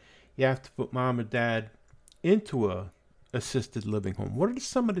forbid, you have to put mom or dad into a assisted living home. What are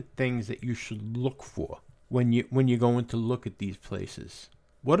some of the things that you should look for when you're going to look at these places?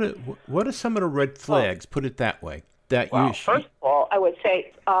 What are some of the red flags? Put it that way. First of all, I would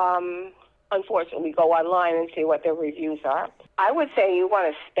say, unfortunately, go online and see what their reviews are. I would say you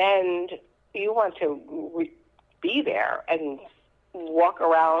want to be there and walk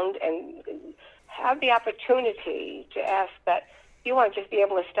around and have the opportunity to ask that. You want to just be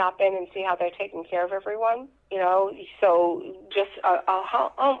able to stop in and see how they're taking care of everyone, So just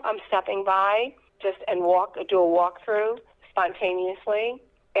I'm stopping by, and do a walkthrough spontaneously.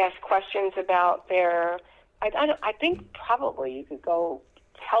 Ask questions about their. I think probably you could go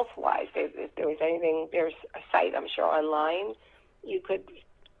health-wise. If there was anything, there's a site I'm sure online. You could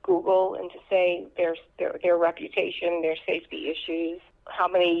Google and to say their reputation, their safety issues, how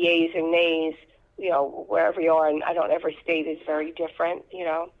many yays and nays. Wherever you are, and every state is very different,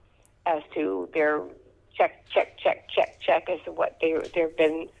 as to their check as to what they've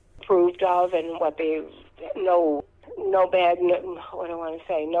been approved of and what they've, no bad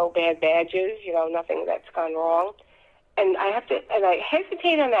badges, nothing that's gone wrong. And I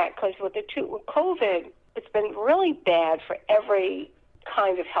hesitate on that because with COVID, it's been really bad for every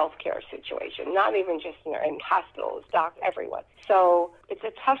kind of healthcare situation, not even just in hospitals, everyone. So it's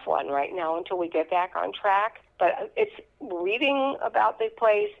a tough one right now until we get back on track. But it's reading about the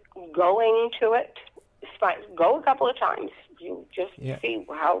place, going to it. Go a couple of times. You just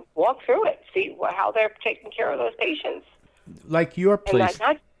walk through it, see how they're taking care of those patients. Like your place. And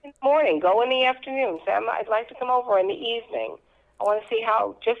not in the morning, go in the afternoon. Say, I'd like to come over in the evening. I want to see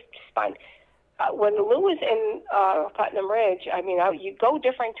how, fine. When Lou was in Putnam Ridge, you go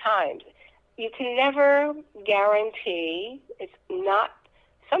different times. You can never guarantee.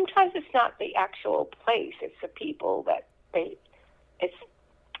 Sometimes it's not the actual place. It's the people that it's,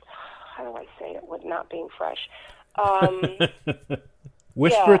 how do I say it with not being fresh?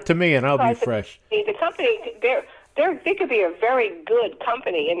 Whisper it to me and I'll be fresh. The company, they could be a very good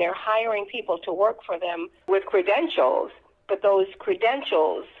company and they're hiring people to work for them with credentials, but those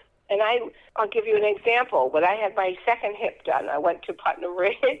credentials, and I'll give you an example. When I had my second hip done, I went to Putnam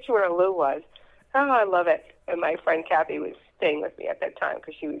Ridge where Lou was. Oh, I love it. And my friend Kathy was staying with me at that time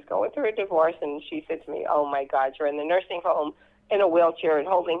because she was going through a divorce, and she said to me, oh, my God, you're in the nursing home in a wheelchair and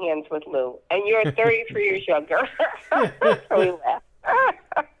holding hands with Lou, and you're 33 years younger. So we laughed.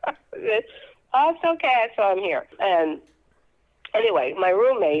 Oh, it's okay, so I'm here. And anyway, my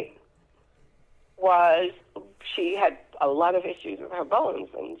roommate she had a lot of issues with her bones,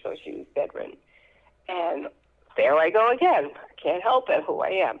 and so she was bedridden. And there I go again. I can't help it, who I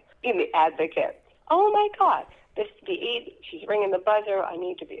am. Being the advocate. Oh, my God. The aide, she's ringing the buzzer. I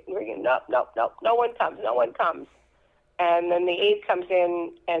need to be ringing. Nope. No one comes. And then the aide comes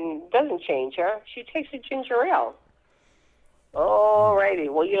in and doesn't change her. She takes a ginger ale. All righty.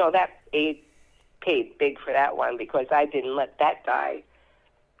 Well, that aide paid big for that one because I didn't let that die.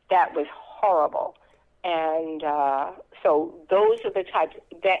 That was horrible. And so those are the types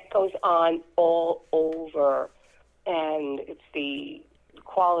that goes on all over. And it's the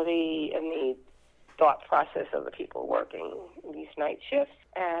quality and the thought process of the people working these night shifts.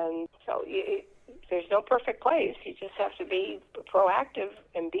 And so there's no perfect place. You just have to be proactive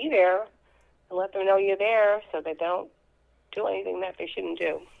and be there and let them know you're there so they don't do anything that they shouldn't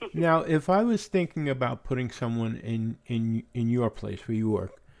do. Now, if I was thinking about putting someone in your place where you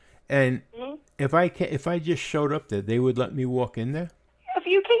work, and if I just showed up there, they would let me walk in there? If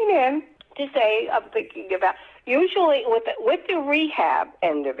you came in to say, I'm thinking about, usually with the rehab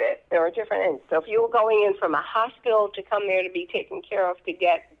end of it, there are different ends. So if you were going in from a hospital to come there to be taken care of to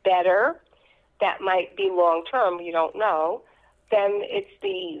get better, that might be long-term, you don't know, then it's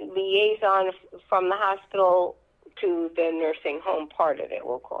the liaison from the hospital to the nursing home part of it.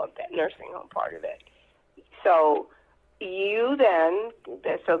 We'll call it that nursing home part of it. So you then,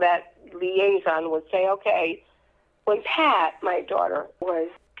 so that liaison would say, okay, when Pat, my daughter, was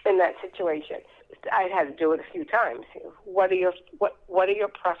in that situation, I'd had to do it a few times. What are your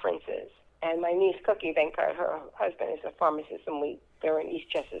preferences? And my niece Cookie, thank God, her husband is a pharmacist, and they're in East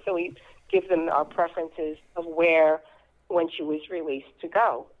Chester, so we give them our preferences of where, when she was released, to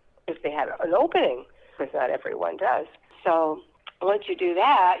go if they had an opening, because not everyone does. So once you do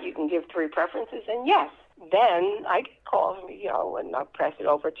that, you can give 3 preferences, and yes, then I can call, and I'll press it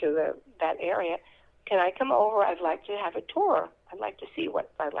over to that area. Can I come over? I'd like to have a tour. I'd like to see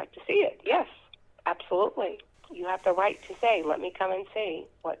it. Yes, absolutely. You have the right to say, let me come and see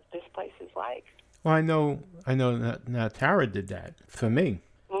what this place is like. Well, I know. Now Tara did that for me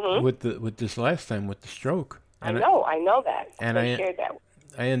with this last time with the stroke. And I know that. And I shared that.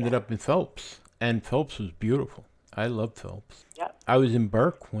 I ended up in Phelps, and Phelps was beautiful. I love Phelps. Yep. I was in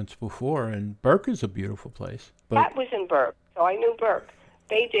Burke once before, and Burke is a beautiful place. But that was in Burke, so I knew Burke.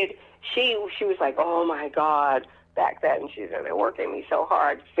 They did. She was like, oh my God. Back then, she said, they're working me so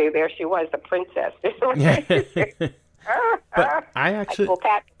hard. See, there she was, the princess. But I actually... Well,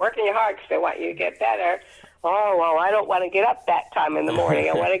 Pat, working you hard because they want you to get better. Oh, well, I don't want to get up that time in the morning.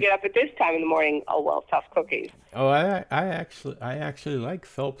 I want to get up at this time in the morning. Oh, well, tough cookies. Oh, I actually like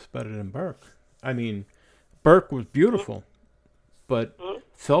Phelps better than Burke. I mean, Burke was beautiful, but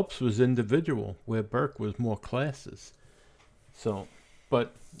Phelps was individual, where Burke was more classes. So...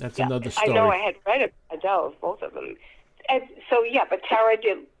 But that's another story. I know I had read Adele, both of them. And so, but Tara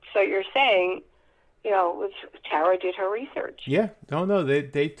did, so you're saying, Tara did her research. Yeah. No,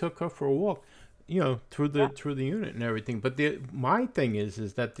 they took her for a walk, through the unit and everything. But my thing is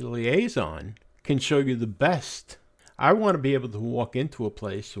that the liaison can show you the best. I want to be able to walk into a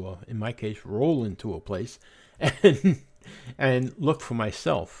place, or in my case, roll into a place, and look for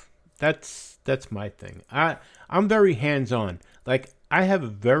myself. That's my thing. I'm very hands-on. Like, I have a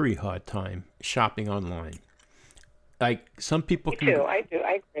very hard time shopping online. Like, some people can... Me too. I do.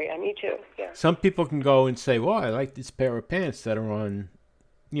 I agree. Me too. Yeah. Some people can go and say, well, I like this pair of pants that are on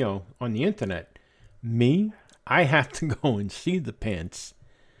the internet. Me, I have to go and see the pants.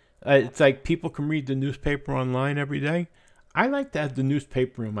 It's like people can read the newspaper online every day. I like to have the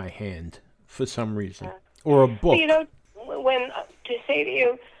newspaper in my hand for some reason. Or a book. When to say to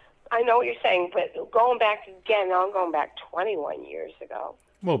you, I know what you're saying, but going back again, I'm going back 21 years ago.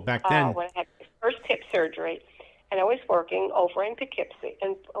 Well, back then. When I had my first hip surgery, and I was working over in Poughkeepsie.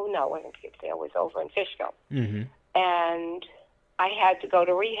 It wasn't Poughkeepsie. I was over in Fishkill. Mm-hmm. And I had to go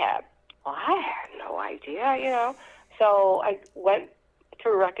to rehab. Well, I had no idea, So I went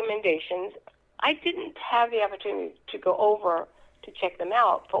through recommendations. I didn't have the opportunity to go over to check them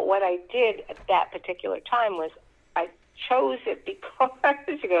out, but what I did at that particular time was I chose it because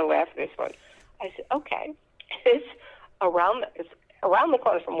you're going to laugh at this one. I said, okay, it's around the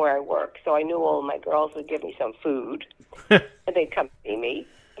corner from where I work, so I knew all of my girls would give me some food, and they'd come see me.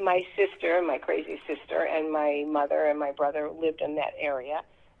 My sister, my crazy sister, and my mother and my brother lived in that area,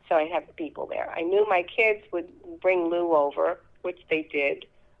 so I'd have people there. I knew my kids would bring Lou over, which they did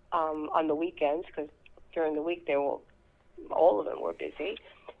on the weekends, because during the week all of them were busy.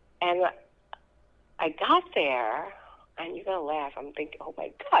 And I got there, and you're going to laugh. I'm thinking, oh,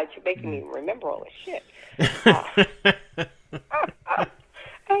 my God, you're making me remember all this shit.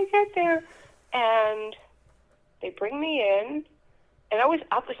 I get there, and They bring me in, and I was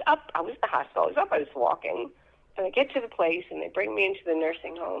up. I was in the hospital. I was up. I was walking, and I get to the place, and they bring me into the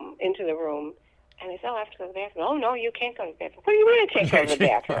nursing home, into the room, and I said, "Oh, I have to go to the bathroom." "Oh, no, you can't go to the bathroom." "What do you mean I can't go to the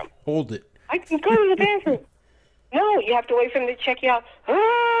bathroom?" Hold it. "I can go to the bathroom." "No, you have to wait for them to check you out."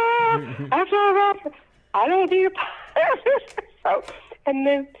 "I have to go to the bathroom." "I don't need a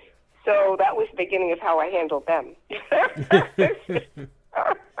bathroom." So that was the beginning of how I handled them.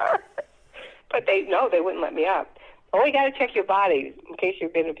 But they wouldn't let me up. "Oh, we got to check your body in case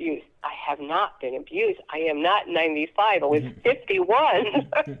you've been abused." I have not been abused. I am not 95. I was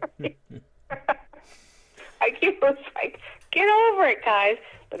 51. I was like, get over it, guys.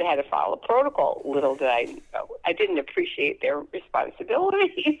 But I had to follow protocol. Little did I know. I didn't appreciate their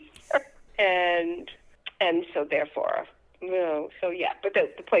responsibilities. and so therefore, but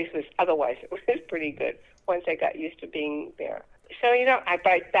the place was, otherwise it was pretty good once I got used to being there. So,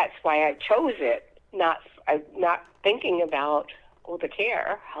 but that's why I chose it, not thinking about, the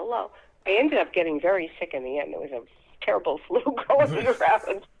care. Hello. I ended up getting very sick in the end. There was a terrible flu going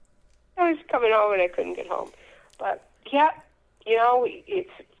around. I was coming home and I couldn't get home. But, it's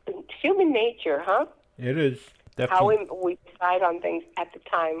human nature, huh? It is, definitely. How we decide on things at the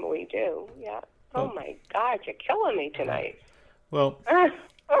time we do, yeah. Oh, my God, you're killing me tonight. Well, I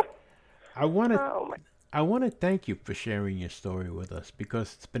want to thank you for sharing your story with us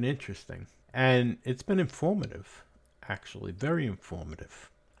because it's been interesting. And it's been informative, actually, very informative.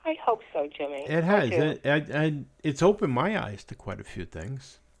 I hope so, Jimmy. It has. And it's opened my eyes to quite a few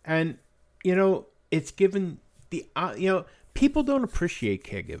things. And, it's given people don't appreciate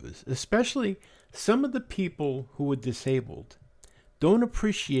caregivers, especially some of the people who are disabled don't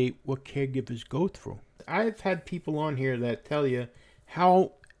appreciate what caregivers go through. I've had people on here that tell you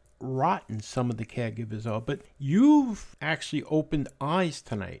how rotten some of the caregivers are, but you've actually opened eyes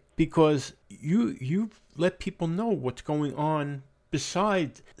tonight because you've let people know what's going on.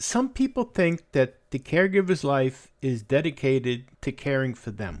 Besides, some people think that the caregiver's life is dedicated to caring for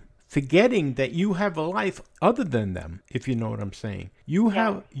them, forgetting that you have a life other than them, if you know what I'm saying. You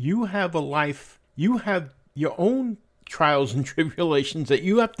have a life, you have your own trials and tribulations that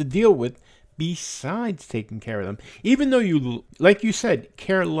you have to deal with besides taking care of them. Even though you, like you said,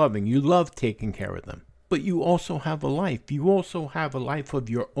 care loving, you love taking care of them. But you also have a life. You also have a life of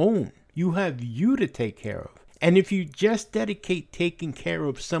your own. You have you to take care of. And if you just dedicate taking care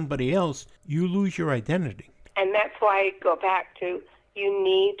of somebody else, you lose your identity. And that's why I go back to, you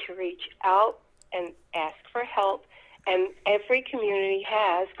need to reach out and ask for help. And every community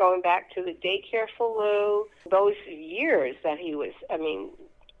has, going back to the daycare for Lou, those years that he was, I'm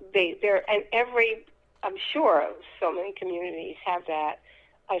sure so many communities have that.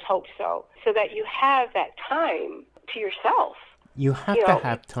 I'd hope so. So that you have that time to yourself. You have to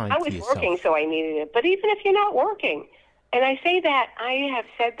have time to yourself. I was working, so I needed it. But even if you're not working, and I say that, I have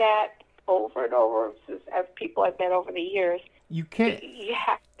said that over and over as people I've met over the years. You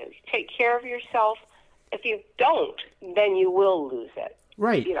have to take care of yourself. If you don't, then you will lose it.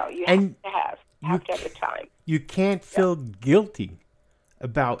 Right. You have to have the time. You can't feel guilty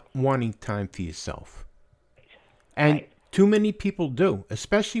about wanting time for yourself. And too many people do,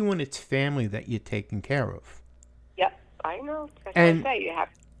 especially when it's family that you're taking care of. Yep, I know. That's what I say. You have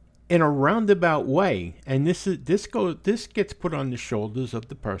in a roundabout way, and this gets put on the shoulders of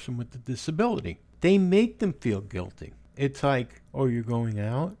the person with the disability. They make them feel guilty. It's like, oh, you're going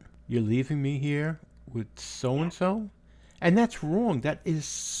out? You're leaving me here with so-and-so? And that's wrong. That is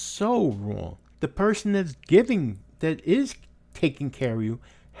so wrong. The person that is taking care of you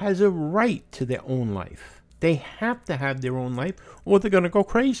has a right to their own life. They have to have their own life or they're going to go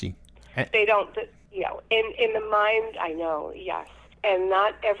crazy. They don't, in the mind, I know, yes. And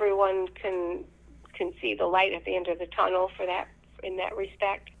not everyone can see the light at the end of the tunnel in that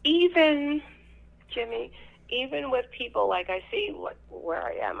respect. Even, Jimmy, even with people like I see where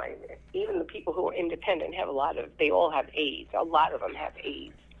I am, even the people who are independent they all have aids. A lot of them have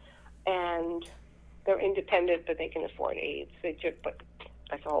aids. And they're independent, but they can afford aids. But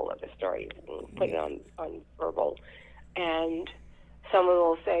that's a whole other story. Put it on verbal. And someone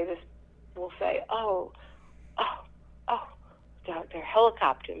will say, oh, they're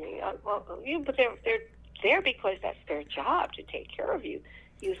helicoptering me. But they're there because that's their job, to take care of you.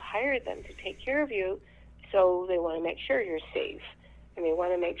 You've hired them to take care of you, so they want to make sure you're safe. And they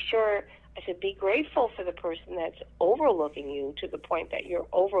want to make sure, I said, be grateful for the person that's overlooking you to the point that you're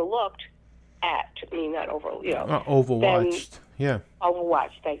overlooked overwatched.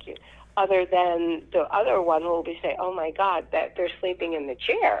 Overwatched, thank you. Other than the other one who will be saying, oh my God, that they're sleeping in the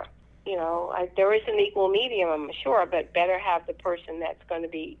chair. There is an equal medium, I'm sure, but better have the person that's going to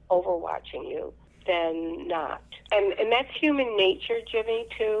be overwatching you than not. And that's human nature, Jimmy,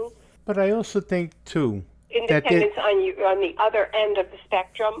 too. But I also think, too, that independence on the other end of the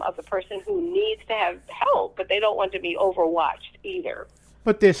spectrum of the person who needs to have help, but they don't want to be overwatched either.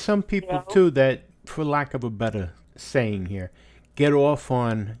 But there's some people, too, that, for lack of a better saying here, get off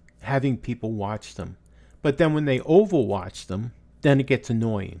on having people watch them. But then when they overwatch them, then it gets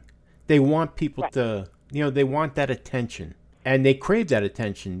annoying. They want people to, they want that attention. And they crave that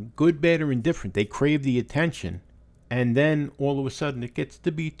attention, good, bad, or indifferent. They crave the attention. And then all of a sudden it gets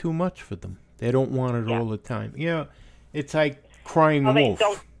to be too much for them. They don't want it all the time. It's like crying wolf. They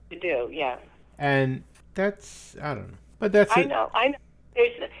don't do, yeah. And that's, I don't know. But that's I know.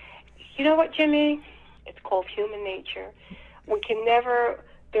 You know what, Jimmy? It's called human nature. We can never,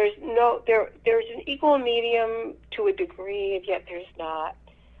 there's an equal medium to a degree, and yet there's not.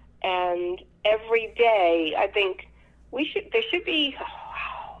 And every day, I think there should be,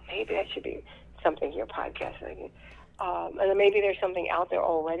 maybe that should be something here, podcasting. And maybe there's something out there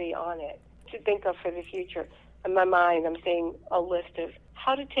already on it to think of for the future. In my mind, I'm seeing a list of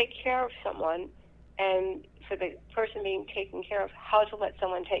how to take care of someone, and for the person being taken care of, how to let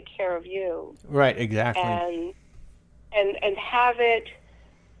someone take care of you. Right, exactly. And have it,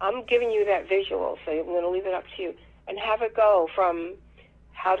 I'm giving you that visual, so I'm going to leave it up to you, and have it go from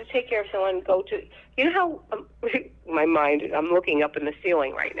how to take care of someone, go to, how my mind, I'm looking up in the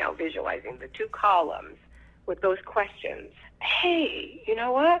ceiling right now, visualizing the 2 columns with those questions. Hey, you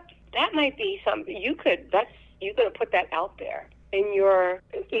know what? That might be something you could put that out there in your,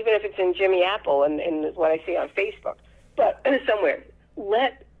 even if it's in Jimmy Apple and what I see on Facebook, but somewhere,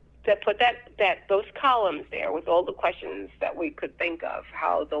 put those columns there with all the questions that we could think of,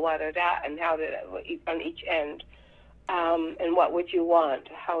 how the da-da-da, and how on each end, and what would you want?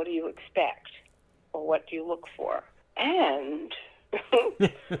 How do you expect? Or what do you look for? And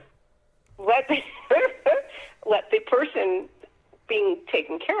let the person being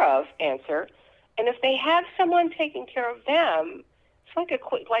taken care of answer. And if they have someone taking care of them, it's like a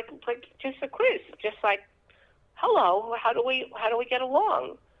quiz, like just a quiz, just like, hello, how do we get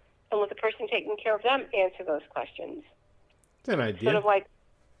along? And let the person taking care of them answer those questions. That's an idea. Sort of like,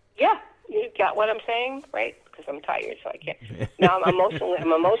 yeah, you got what I'm saying, right? Because I'm tired, so I can't. Now I'm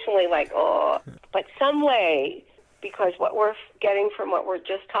emotionally like, oh, but some way, because what we're getting from what we're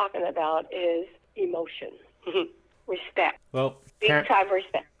just talking about is emotion, respect. Well, big time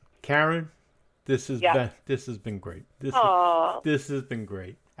respect. Karen, this has been great. This has been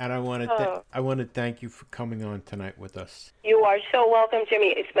great, and I want to thank you for coming on tonight with us. You are so welcome,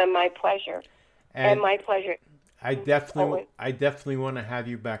 Jimmy. It's been my pleasure, and my pleasure. I definitely want to have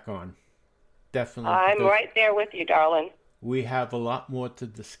you back on. Definitely. I'm right there with you, darling. We have a lot more to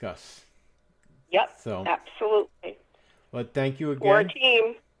discuss. Yep. So absolutely. Well, thank you again. We're a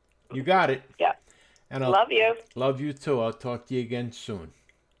team. You got it. Yep. And love you. Love you too. I'll talk to you again soon.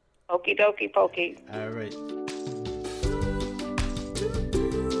 Okie dokie pokey. All right.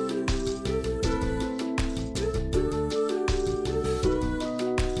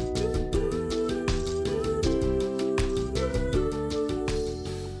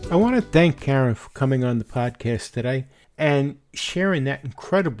 I want to thank Karen for coming on the podcast today and sharing that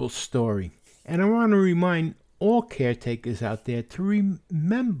incredible story. And I want to remind all caretakers out there to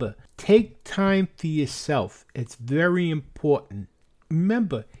remember, take time for yourself. It's very important.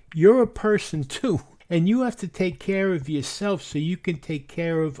 Remember, you're a person too, and you have to take care of yourself so you can take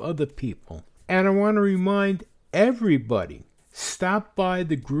care of other people. And I want to remind everybody, stop by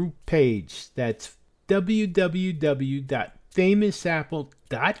the group page. That's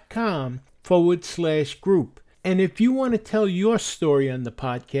www.famousapple.com/group. And if you want to tell your story on the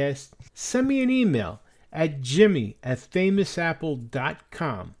podcast, send me an email at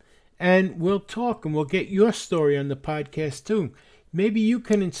jimmy@famousapple.com. And we'll talk and we'll get your story on the podcast too. Maybe you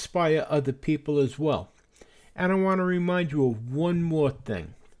can inspire other people as well. And I want to remind you of one more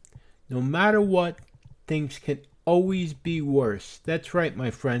thing. No matter what, things can always be worse. That's right, my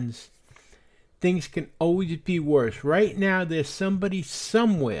friends. Things can always be worse. Right now, there's somebody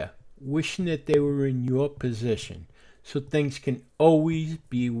somewhere wishing that they were in your position. So things can always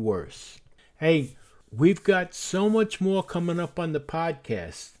be worse. Hey, we've got so much more coming up on the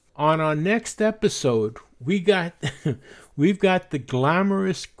podcast. On our next episode, we've got the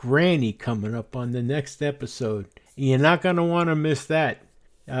glamorous granny coming up on the next episode. You're not going to want to miss that.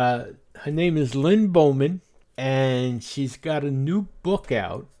 Her name is Lynn Bowman, and she's got a new book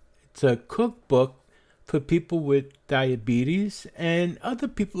out. It's a cookbook for people with diabetes and other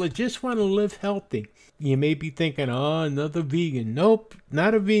people that just want to live healthy. You may be thinking, oh, another vegan. Nope,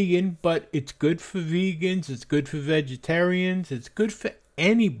 not a vegan, but it's good for vegans. It's good for vegetarians. It's good for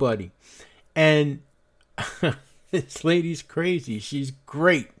anybody. And this lady's crazy. She's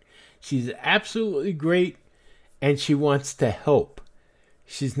great. She's absolutely great, and she wants to help.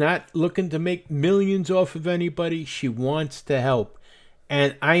 She's not looking to make millions off of anybody. She wants to help.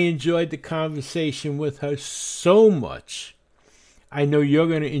 And I enjoyed the conversation with her so much. I know you're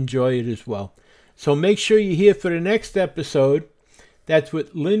going to enjoy it as well. So make sure you're here for the next episode. That's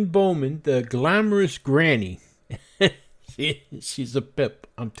with Lynn Bowman, the glamorous granny. She's a pip,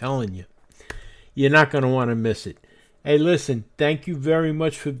 I'm telling you. You're not going to want to miss it. Hey, listen, thank you very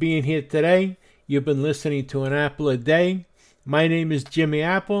much for being here today. You've been listening to An Apple a Day. My name is Jimmy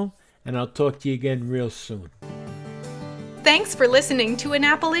Apple, and I'll talk to you again real soon. Thanks for listening to An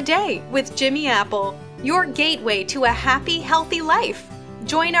Apple a Day with Jimmy Apple, your gateway to a happy, healthy life.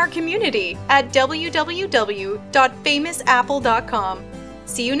 Join our community at www.famousapple.com.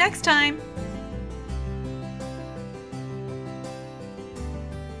 See you next time.